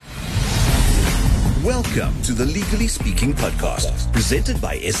Welcome to the Legally Speaking podcast, presented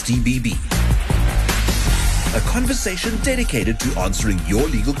by STBB. A conversation dedicated to answering your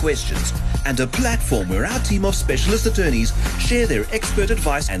legal questions and a platform where our team of specialist attorneys share their expert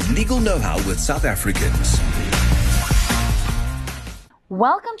advice and legal know-how with South Africans.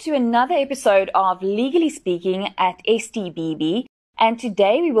 Welcome to another episode of Legally Speaking at STBB. And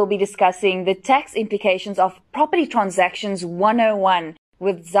today we will be discussing the tax implications of Property Transactions 101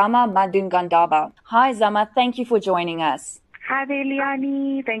 with Zama Madungadaba. Hi Zama, thank you for joining us. Hi there,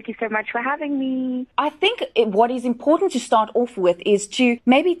 Liani. Thank you so much for having me. I think what is important to start off with is to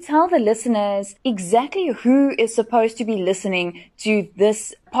maybe tell the listeners exactly who is supposed to be listening to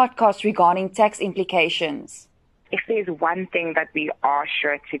this podcast regarding tax implications. If there's one thing that we are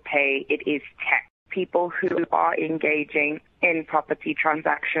sure to pay, it is tax. People who are engaging in property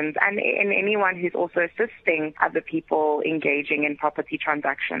transactions and anyone who's also assisting other people engaging in property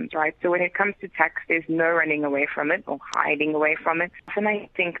transactions, right? So when it comes to tax, there's no running away from it or hiding away from it. And I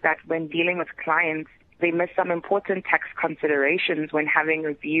think that when dealing with clients, they miss some important tax considerations when having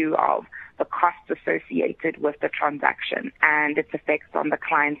a view of the costs associated with the transaction and its effects on the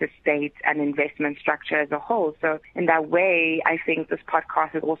client's estate and investment structure as a whole. So in that way, I think this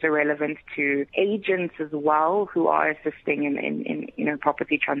podcast is also relevant to agents as well who are assisting in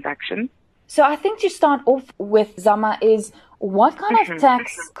property transactions. So I think to start off with, Zama, is what kind of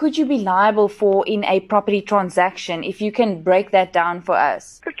tax could you be liable for in a property transaction, if you can break that down for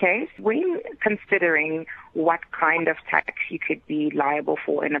us? Okay, when considering what kind of tax you could be liable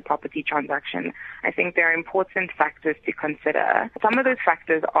for in a property transaction, I think there are important factors to consider. Some of those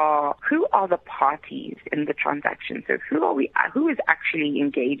factors are who are the parties in the transaction? So who is actually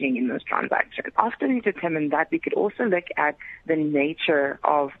engaging in those transactions? After we determine that, we could also look at the nature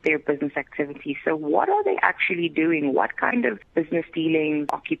of their business activity. So what are they actually doing? What kind of business dealings,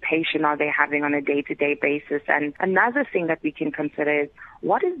 occupation are they having on a day-to-day basis? And another thing that we can consider is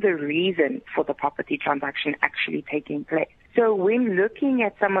what is the reason for the property transaction actually taking place? So when looking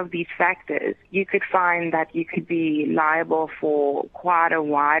at some of these factors, you could find that you could be liable for quite a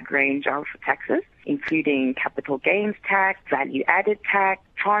wide range of taxes, including capital gains tax, value-added tax,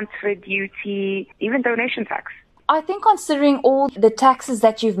 transfer duty, even donation tax. I think considering all the taxes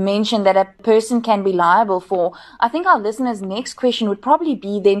that you've mentioned that a person can be liable for, I think our listeners' next question would probably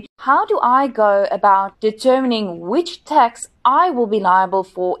be then, how do I go about determining which tax I will be liable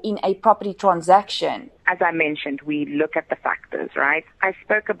for in a property transaction? As I mentioned, we look at the factors, right? I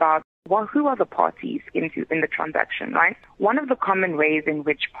spoke about who are the parties in the transaction, right? One of the common ways in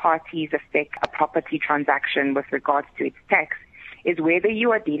which parties affect a property transaction with regards to its tax is whether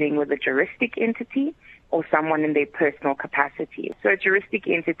you are dealing with a juristic entity or someone in their personal capacity. So a juristic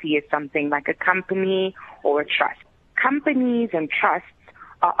entity is something like a company or a trust. Companies and trusts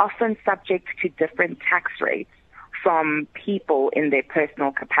are often subject to different tax rates from people in their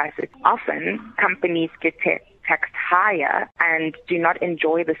personal capacity. Often, companies get taxed higher and do not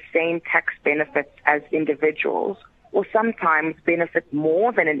enjoy the same tax benefits as individuals, or sometimes benefit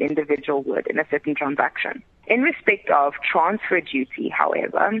more than an individual would in a certain transaction. In respect of transfer duty,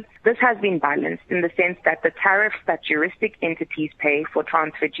 however, this has been balanced in the sense that the tariffs that juristic entities pay for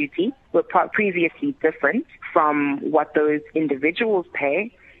transfer duty were previously different from what those individuals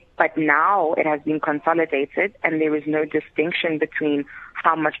pay, but now it has been consolidated and there is no distinction between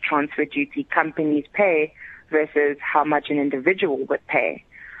how much transfer duty companies pay versus how much an individual would pay.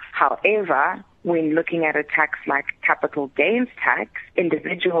 However, when looking at a tax like capital gains tax,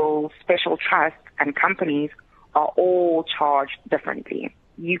 individuals, special trusts, and companies are all charged differently.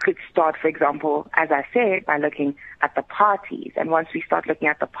 You could start, for example, as I said, by looking at the parties. And once we start looking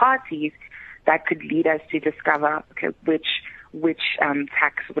at the parties, that could lead us to discover which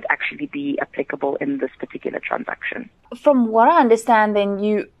tax would actually be applicable in this particular transaction. From what I understand, then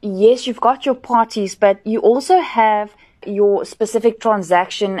you've got your parties, but you also have your specific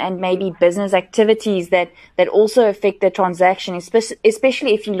transaction and maybe business activities that also affect the transaction,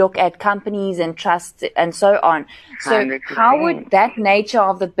 especially if you look at companies and trusts and so on. So 100%. How would that nature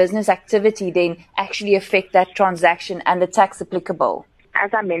of the business activity then actually affect that transaction and the tax applicable? As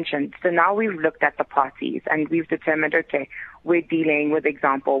I mentioned, so now we've looked at the parties and we've determined, okay, we're dealing with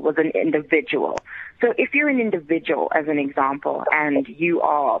an individual. So if you're an individual, as an example, and you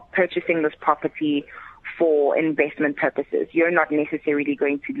are purchasing this property for investment purposes, you're not necessarily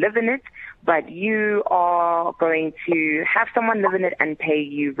going to live in it, but you are going to have someone live in it and pay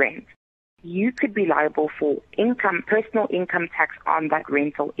you rent. You could be liable for personal income tax on that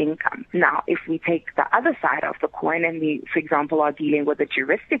rental income. Now, if we take the other side of the coin and we, for example, are dealing with a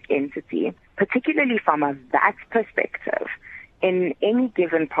juristic entity, particularly from a VAT perspective, in any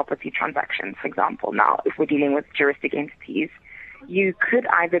given property transaction, for example, now, if we're dealing with juristic entities, you could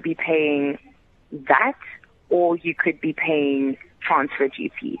either be paying that or you could be paying transfer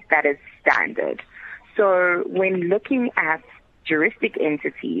duty. That is standard. So when looking at juristic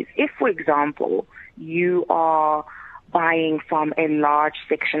entities, if, for example, you are buying from a large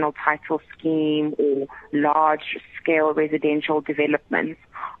sectional title scheme or large-scale residential developments,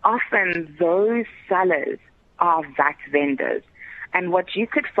 often those sellers are VAT vendors. And what you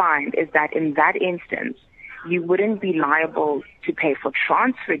could find is that in that instance, you wouldn't be liable to pay for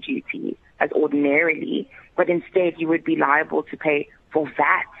transfer duty as ordinarily, but instead you would be liable to pay for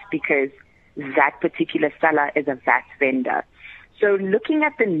VAT because that particular seller is a VAT vendor. So looking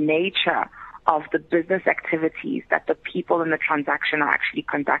at the nature of the business activities that the people in the transaction are actually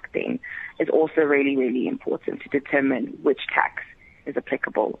conducting is also really, really important to determine which tax is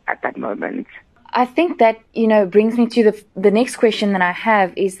applicable at that moment. I think that, brings me to the next question that I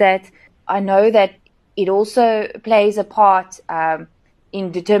have is that I know that it also plays a part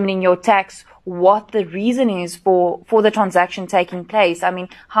in determining your tax, what the reason is for the transaction taking place. I mean,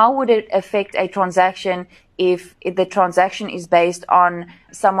 how would it affect a transaction if the transaction is based on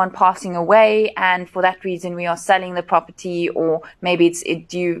someone passing away and for that reason we are selling the property, or maybe it's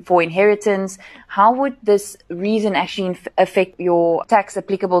due for inheritance? How would this reason actually affect your tax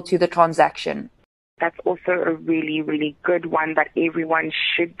applicable to the transaction? That's also a really, really good one that everyone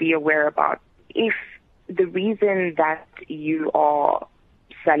should be aware about. If the reason that you are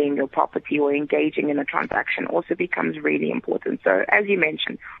selling your property or engaging in a transaction also becomes really important. So as you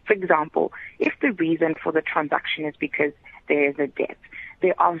mentioned, for example, if the reason for the transaction is because there is a debt,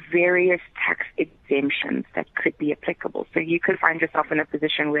 there are various tax exemptions that could be applicable. So you could find yourself in a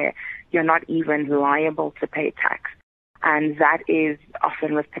position where you're not even liable to pay tax. And that is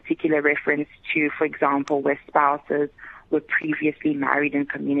often with particular reference to, for example, where spouses were previously married in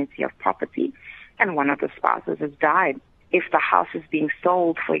community of property and one of the spouses has died. If the house is being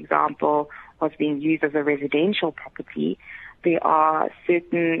sold, for example, was being used as a residential property, there are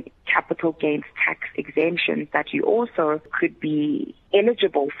certain capital gains tax exemptions that you also could be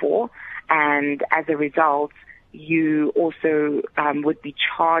eligible for. And as a result, you also would be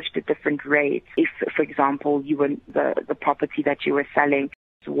charged at different rates if, for example, the property that you were selling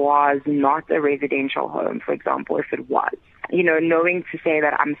was not a residential home, for example, if it was. Knowing to say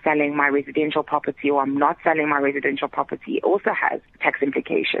that I'm selling my residential property or I'm not selling my residential property also has tax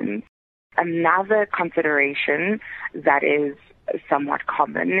implications. Another consideration that is somewhat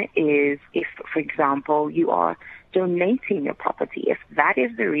common is if, for example, you are donating your property. If that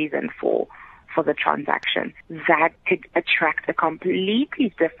is the reason for the transaction, that could attract a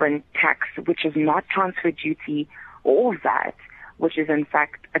completely different tax, which is not transfer duty or VAT, which is in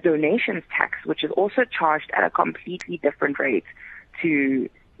fact a donations tax, which is also charged at a completely different rate to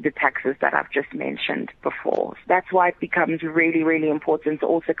the taxes that I've just mentioned before. That's why it becomes really, really important to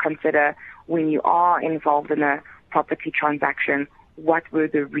also consider when you are involved in a property transaction, what were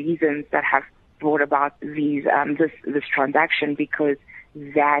the reasons that have brought about this transaction, because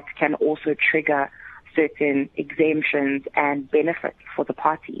that can also trigger certain exemptions and benefits for the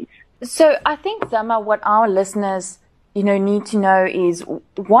parties. So I think, Zama, what our listeners need to know is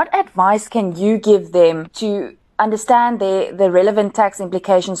what advice can you give them to understand the relevant tax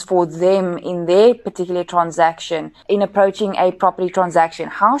implications for them in their particular transaction in approaching a property transaction?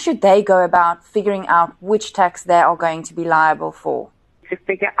 How should they go about figuring out which tax they are going to be liable for? To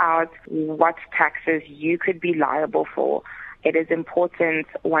figure out what taxes you could be liable for, it is important,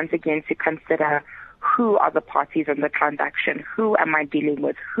 once again, to consider who are the parties in the transaction, who am I dealing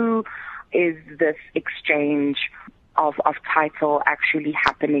with, who is this exchange of title actually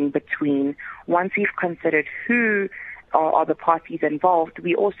happening between. Once we've considered who are the parties involved,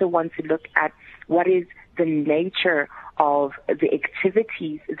 we also want to look at what is the nature of the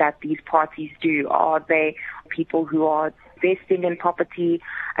activities that these parties do. Are they people who are investing in property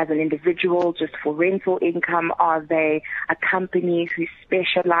as an individual just for rental income? Are they a company who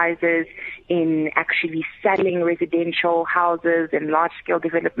specializes in actually selling residential houses and large-scale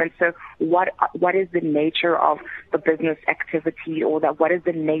development? So what is the nature of the business activity, or what is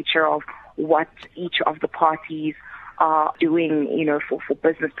the nature of what each of the parties are doing, for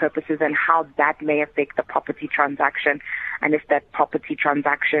business purposes, and how that may affect the property transaction, and if that property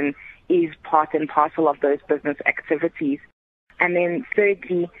transaction is part and parcel of those business activities. And then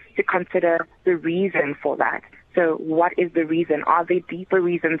thirdly, to consider the reason for that. So what is the reason? Are there deeper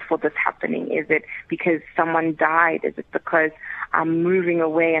reasons for this happening? Is it because someone died? Is it because I'm moving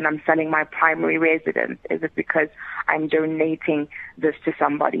away and I'm selling my primary residence? Is it because I'm donating this to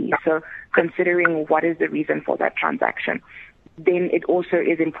somebody? So considering what is the reason for that transaction. then it also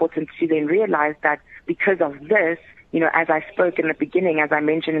is important to then realize that because of this, as I spoke in the beginning, as I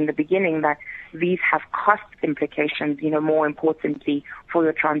mentioned in the beginning, that these have cost implications, more importantly for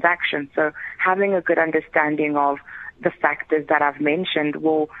the transaction. So having a good understanding of the factors that I've mentioned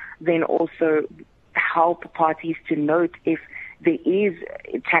will then also help parties to note if there is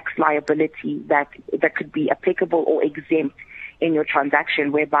tax liability that could be applicable or exempt in your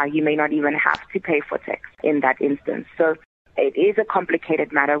transaction, whereby you may not even have to pay for tax in that instance. So it is a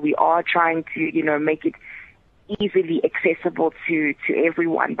complicated matter. We are trying to, make it easily accessible to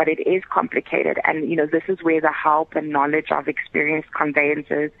everyone, but it is complicated. And, this is where the help and knowledge of experienced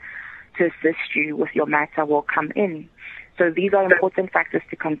conveyancers to assist you with your matter will come in. So these are important factors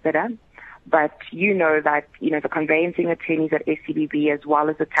to consider. But that, the conveyancing attorneys at SCBB as well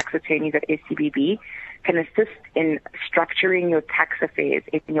as the tax attorneys at SCBB can assist in structuring your tax affairs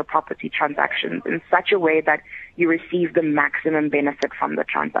in your property transactions in such a way that you receive the maximum benefit from the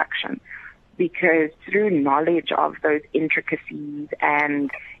transaction. Because through knowledge of those intricacies and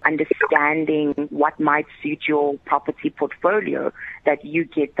understanding what might suit your property portfolio, that you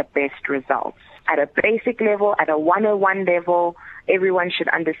get the best results. At a basic level, at a 101 level, everyone should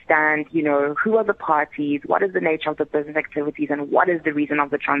understand, who are the parties, what is the nature of the business activities, and what is the reason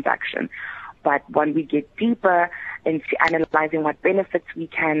of the transaction. But when we get deeper into analyzing what benefits we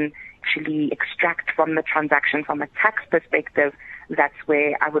can actually extract from the transaction from a tax perspective, that's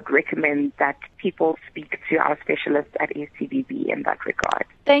where I would recommend that people speak to our specialists at SCBB in that regard.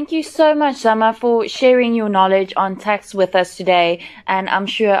 Thank you so much, Zama, for sharing your knowledge on tax with us today. And I'm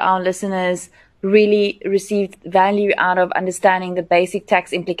sure our listeners really received value out of understanding the basic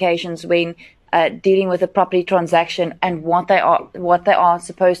tax implications when dealing with a property transaction and what they are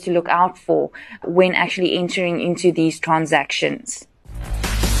supposed to look out for when actually entering into these transactions.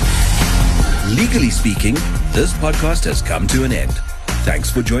 Legally speaking, this podcast has come to an end.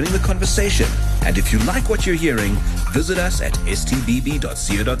 Thanks for joining the conversation. And if you like what you're hearing, visit us at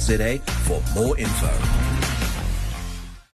stbb.co.za for more info.